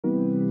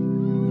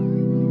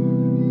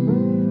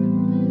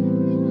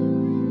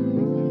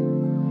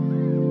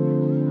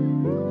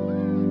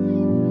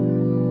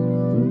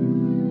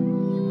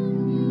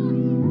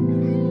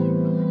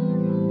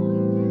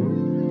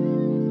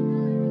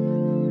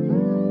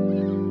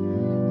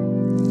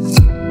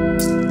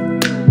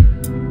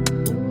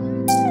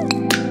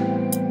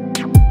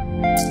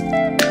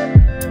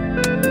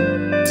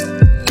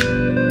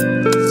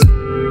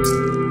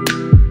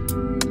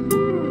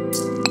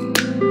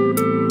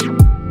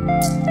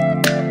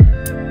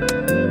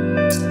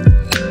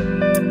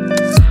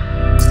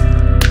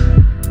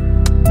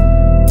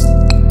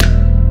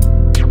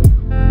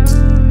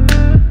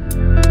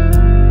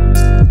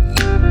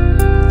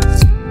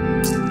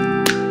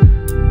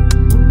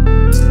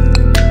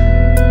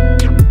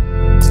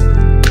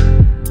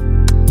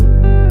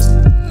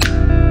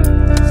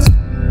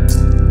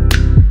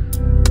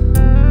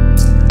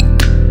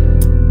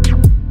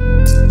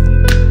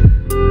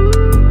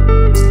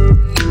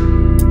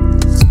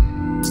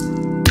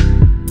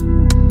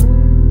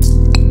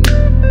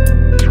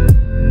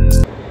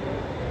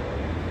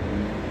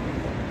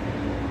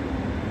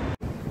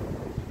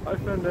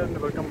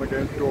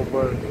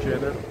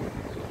channel.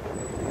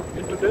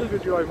 In today's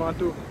video I want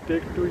to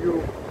take to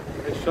you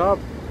a shop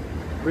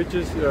which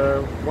is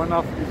one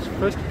of its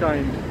first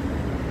kind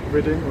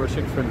within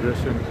Russian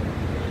Federation.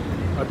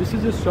 This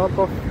is a shop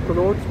of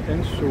clothes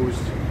and shoes,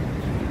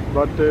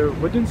 but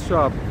within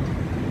shop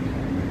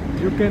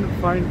you can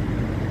find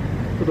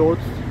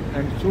clothes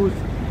and shoes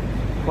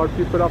for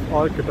people of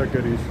all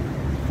categories,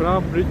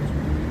 from rich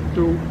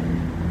to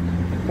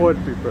poor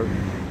people.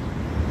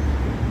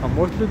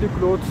 Mostly the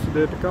clothes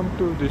that come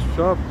to this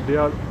shop, they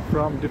are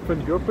from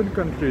different European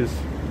countries,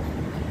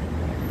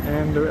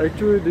 and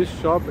actually this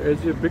shop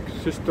has a big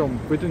system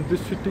within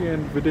this city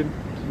and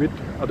with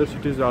other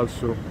cities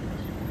also.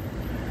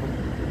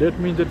 That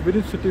means that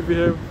within city we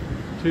have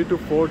 3 to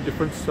 4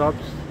 different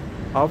shops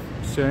of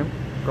same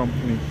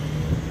company.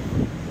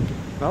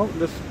 Now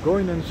let's go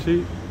in and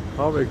see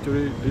how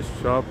actually this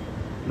shop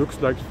looks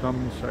like from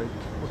inside.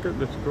 Okay,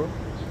 let's go.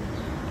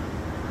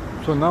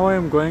 So now I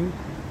am going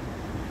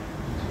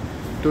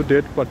to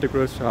that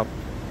particular shop.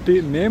 The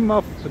name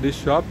of this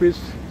shop is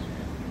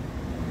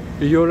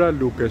Eura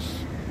Lucas.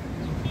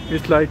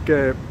 It's like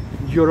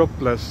Europe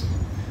Plus.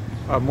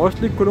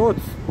 Mostly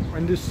clothes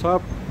in this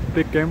shop,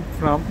 they came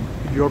from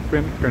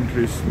European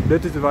countries.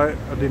 That is why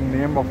the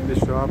name of the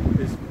shop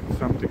is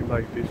something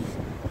like this.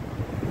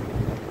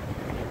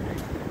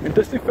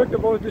 Interesting fact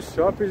about this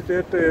shop is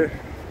that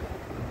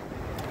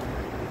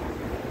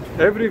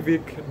every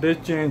week they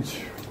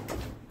change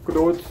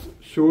clothes,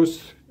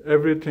 shoes,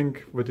 everything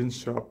within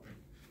shop.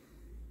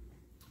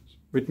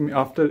 With me,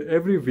 after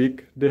every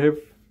week they have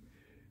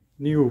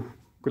new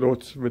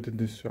clothes within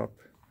this shop.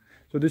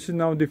 So this is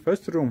now the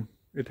first room.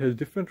 It has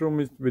different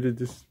rooms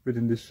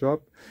within this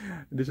shop.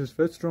 This is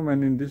first room,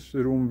 and in this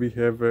room we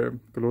have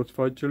clothes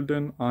for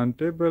children on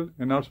table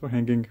and also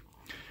hanging.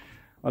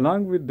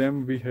 Along with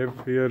them we have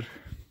here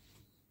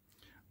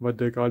what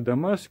they call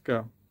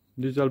damaska.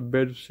 These are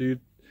bed sheet,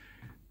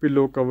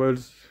 pillow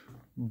covers,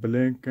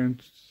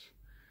 blankets,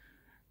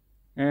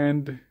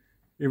 and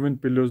even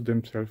pillows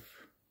themselves.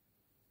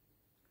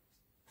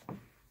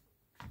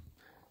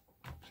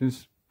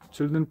 Since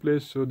children play,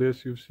 so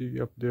there's, you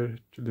see up there,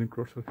 children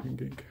clothes are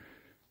hanging.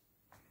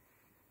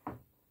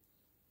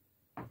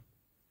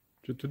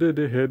 So today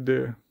they had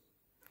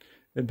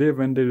a day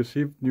when they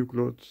received new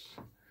clothes,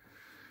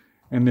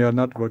 and they are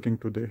not working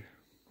today,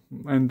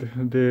 and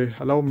they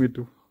allow me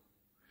to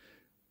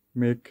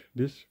make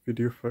this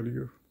video for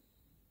you.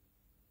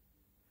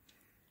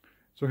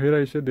 So here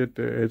I said that,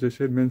 as I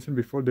said, mentioned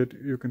before, that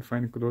you can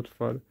find clothes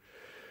for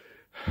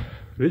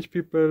rich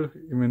people,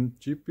 even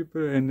cheap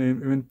people, and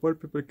even poor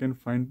people can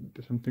find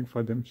something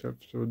for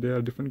themselves. So there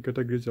are different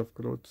categories of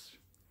clothes.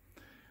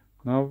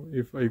 Now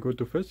if I go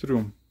to first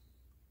room,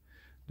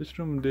 this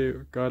room they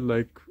call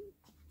like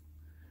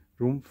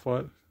room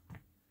for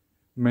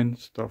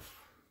men's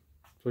stuff.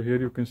 So here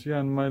you can see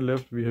on my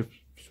left we have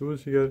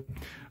shoes here,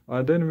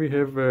 then we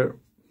have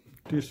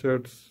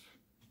t-shirts.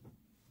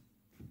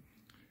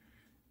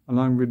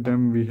 Along with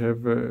them we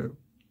have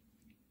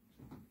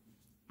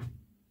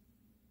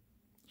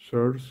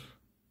shirts,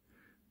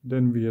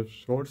 then we have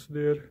shorts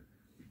there,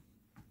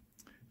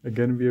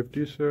 again we have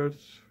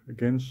t-shirts,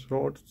 again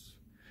shorts.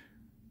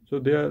 So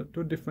there are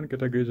 2 different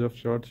categories of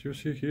shorts. You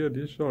see here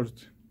these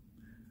shorts,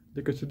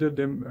 they consider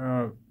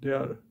them they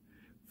are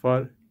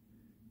for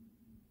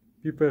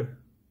people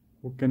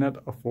who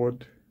cannot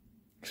afford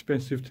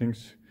expensive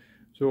things,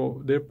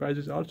 so their price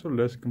is also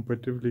less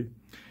comparatively.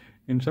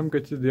 In some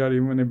cases they are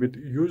even a bit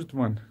used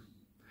one,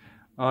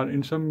 or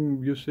in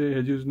some, you say,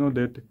 as you know,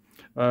 that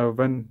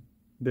when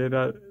there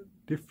are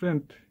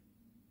different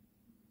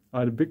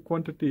or big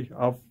quantity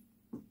of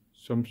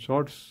some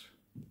shorts,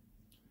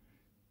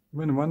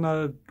 when 1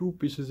 or 2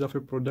 pieces of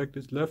a product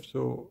is left,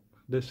 so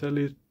they sell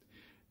it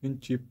in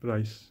cheap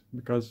price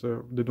because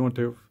they don't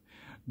have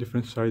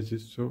different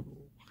sizes. So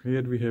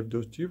here we have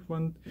those cheap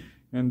ones,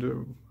 and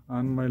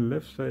on my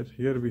left side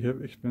here we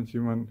have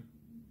expensive one,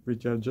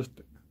 which are just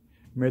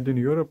made in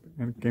Europe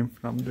and came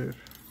from there.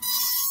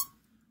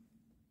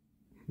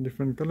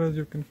 Different colors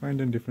you can find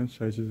in different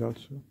sizes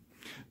also.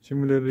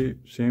 Similarly,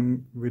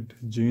 same with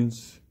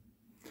jeans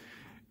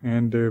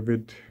and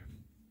with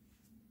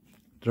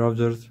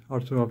trousers,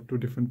 also of 2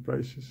 different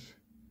prices.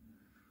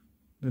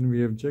 Then we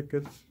have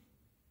jackets,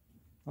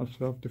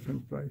 also of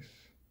different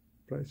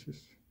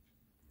prices.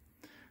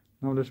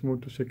 Now let's move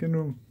to second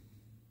room.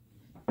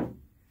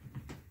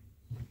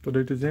 So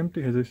that is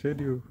empty, as I said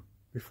you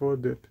before,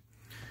 that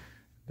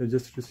they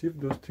just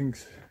received those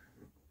things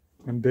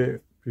and they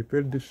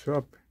prepared this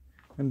shop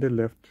and they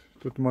left.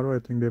 So tomorrow I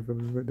think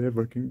they're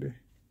working day.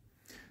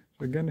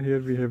 So again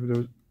here we have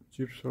those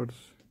cheap shorts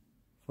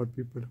for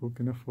people who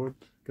cannot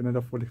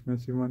afford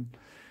expensive one.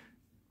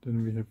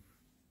 Then we have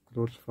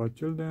clothes for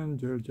children,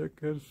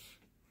 jackets.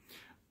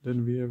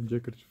 Then we have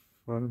jackets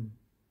for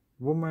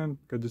women,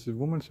 because this is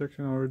women's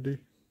section already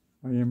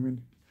I am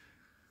in.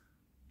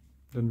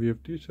 Then we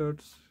have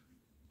t-shirts,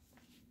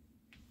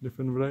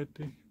 different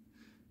variety.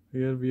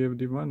 Here we have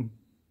the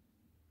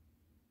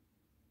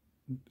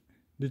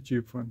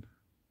cheap one.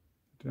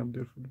 Up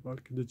there for the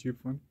bulk, the cheap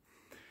one.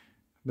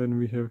 Then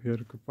we have here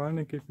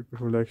Kupalniki, people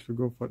who likes to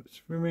go for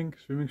swimming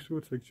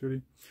suits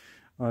actually.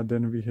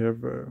 Then we have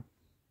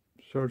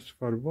shirts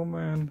for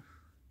women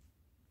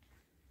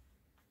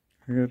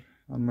here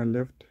on my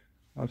left.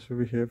 Also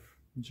we have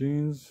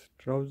jeans,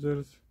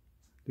 trousers,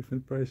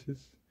 different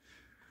prices.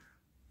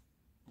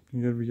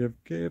 Here we have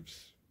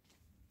capes,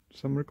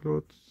 summer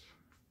clothes.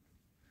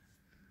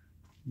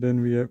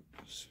 Then we have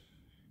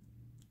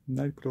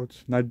night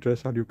clothes, night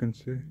dress, or you can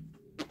say.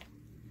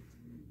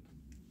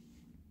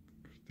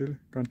 Still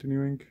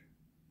continuing,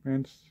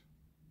 pants,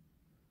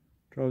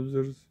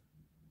 trousers.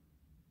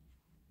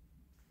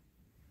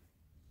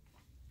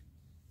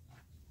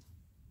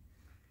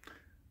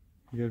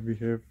 Here we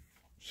have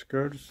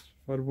skirts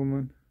for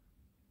women.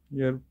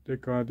 Here they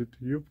call it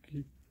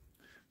yupki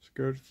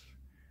skirts.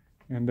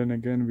 And then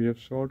again we have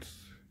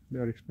shorts, they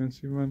are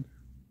expensive one.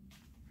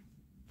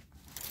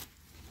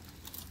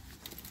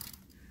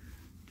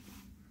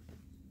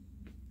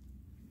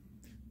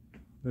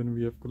 Then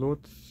we have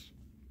clothes,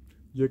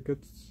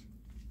 jackets,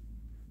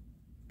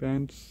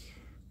 pants,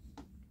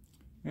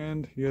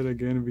 and here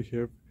again we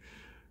have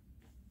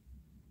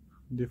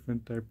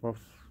different type of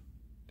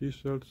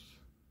t-shirts,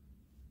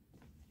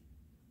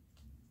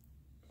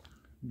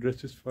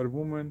 dresses for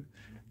women,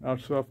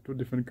 also up to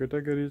different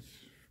categories.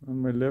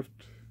 On my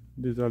left,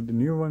 these are the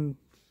new ones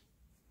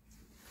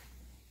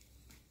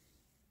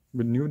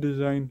with new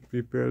design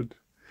prepared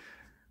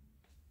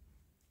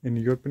in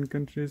European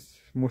countries,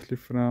 mostly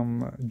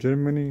from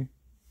Germany.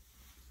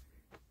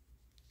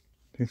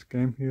 Things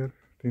come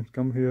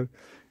here,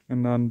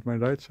 and on my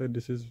right side,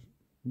 this is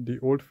the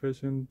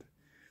old-fashioned,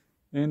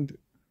 and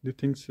the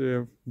things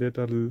that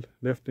are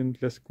left in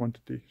less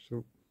quantity,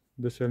 so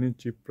they sell in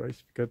cheap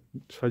price because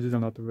sizes are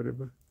not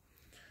available.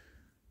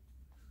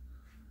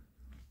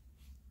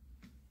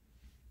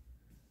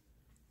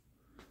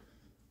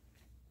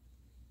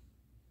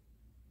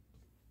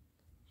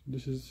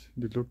 This is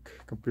the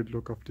complete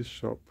look of this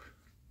shop.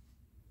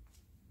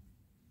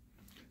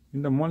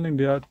 In the morning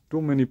there are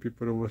too many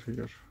people over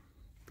here.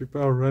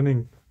 People are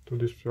running to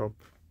this shop.